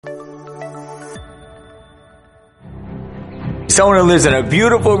Someone who lives in a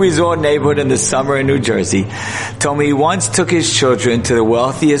beautiful resort neighborhood in the summer in New Jersey told me he once took his children to the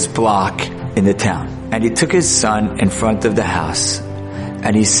wealthiest block in the town. And he took his son in front of the house.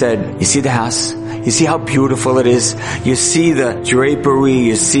 And he said, you see the house? You see how beautiful it is? You see the drapery,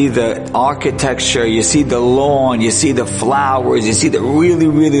 you see the architecture, you see the lawn, you see the flowers, you see the really,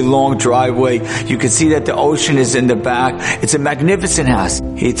 really long driveway. You can see that the ocean is in the back. It's a magnificent house.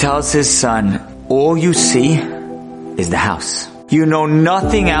 He tells his son, all you see is the house. You know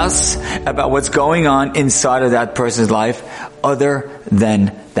nothing else about what's going on inside of that person's life other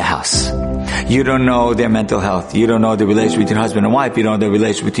than the house. You don't know their mental health. You don't know the relationship between husband and wife. You don't know the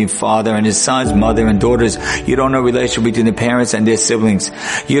relationship between father and his sons, mother and daughters. You don't know the relationship between the parents and their siblings.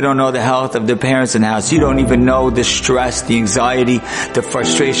 You don't know the health of the parents in the house. You don't even know the stress, the anxiety, the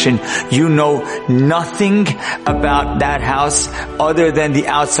frustration. You know nothing about that house other than the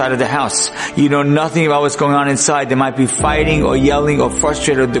outside of the house. You know nothing about what's going on inside. They might be fighting or yelling or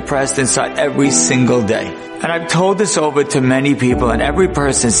frustrated or depressed inside every single day. And I've told this over to many people, and every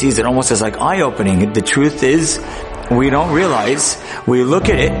person sees it almost as like eye-opening. The truth is, we don't realize, we look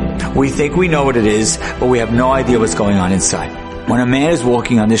at it, we think we know what it is, but we have no idea what's going on inside. When a man is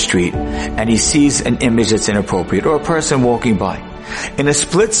walking on the street and he sees an image that's inappropriate, or a person walking by, in a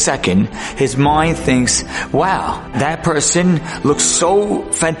split second, his mind thinks, wow, that person looks so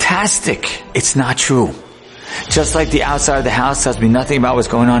fantastic. It's not true. Just like the outside of the house tells me nothing about what's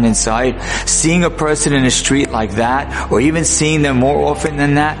going on inside, seeing a person in the street like that, or even seeing them more often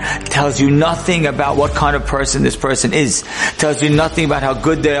than that, tells you nothing about what kind of person this person is. Tells you nothing about how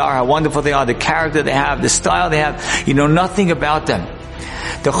good they are, how wonderful they are, the character they have, the style they have. You know nothing about them.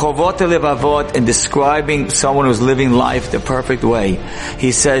 The Chovot Levavot, in describing someone who's living life the perfect way,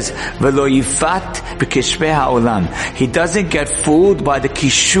 he says, Velo yifat b'kishpei ha'olam. He doesn't get fooled by the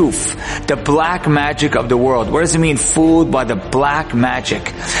kishuf, the black magic of the world. What does it mean, fooled by the black magic?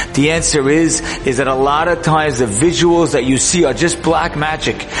 The answer is that a lot of times the visuals that you see are just black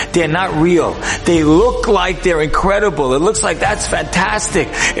magic. They're not real. They look like they're incredible. It looks like that's fantastic.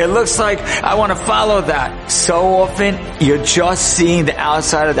 It looks like I want to follow that. So often, you're just seeing the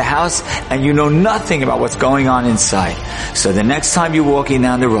outside of the house and you know nothing about what's going on inside. So the next time you're walking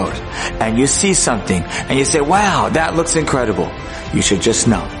down the road and you see something and you say, wow, that looks incredible, you should just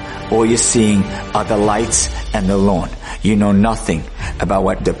know all you're seeing are the lights and the lawn. You know nothing about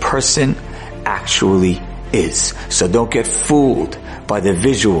what the person actually is. So don't get fooled by the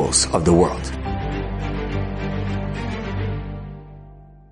visuals of the world.